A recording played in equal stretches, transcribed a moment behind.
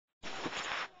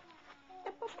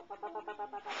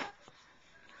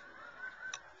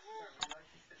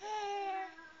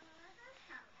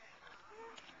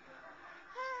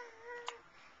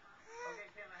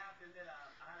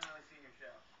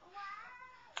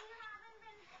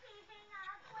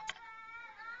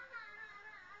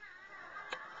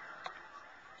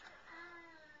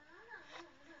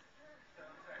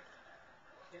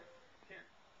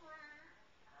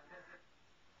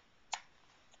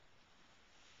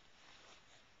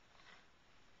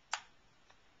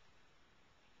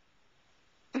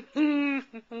Got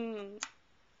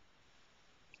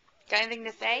anything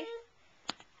to say?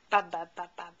 Ba ba ba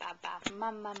ba ba ba.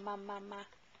 Mama, mama, mama.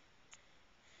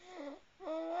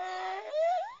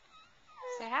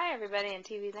 Say hi, everybody in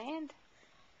TV land.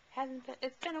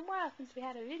 It's been a while since we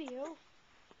had a video.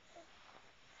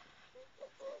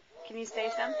 Can you say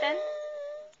something?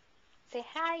 Say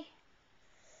hi.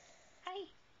 Hi.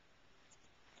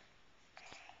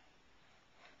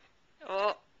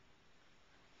 Oh.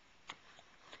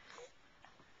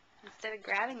 Instead of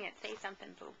grabbing it, say something,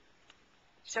 Boo.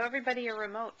 Show everybody your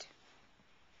remote.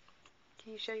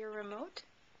 Can you show your remote?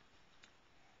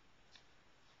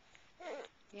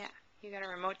 Yeah, you got a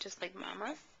remote just like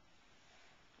Mama's?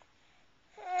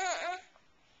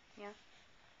 Yeah.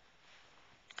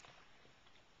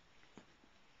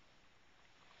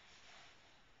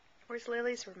 Where's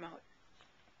Lily's remote?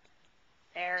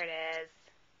 There it is.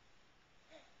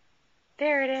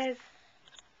 There it is.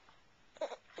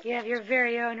 You have your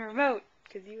very own remote,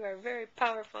 because you are very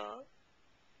powerful.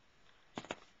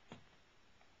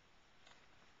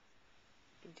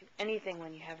 You can do anything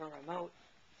when you have a remote.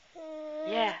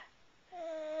 Yeah.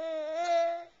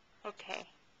 Okay.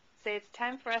 Say it's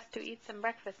time for us to eat some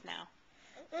breakfast now.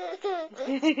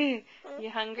 You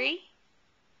hungry?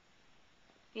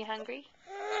 You hungry?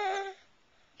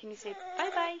 Can you say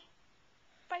bye-bye?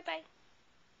 Bye-bye.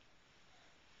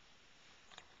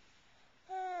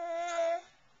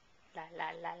 La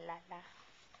la la la la.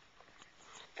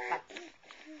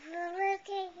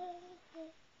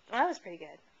 Well, that was pretty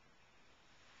good.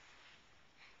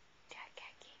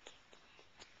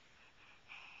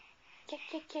 Kick,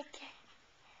 kick, kick, kick.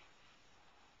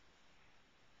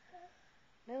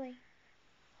 Lily.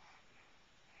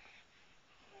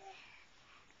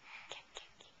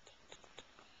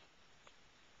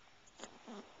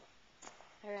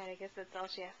 Alright, I guess that's all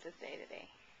she has to say today.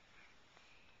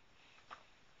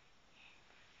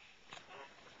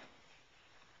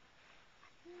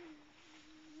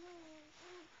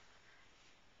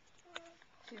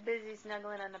 She's busy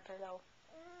snuggling on the pillow.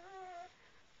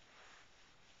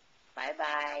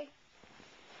 Bye-bye.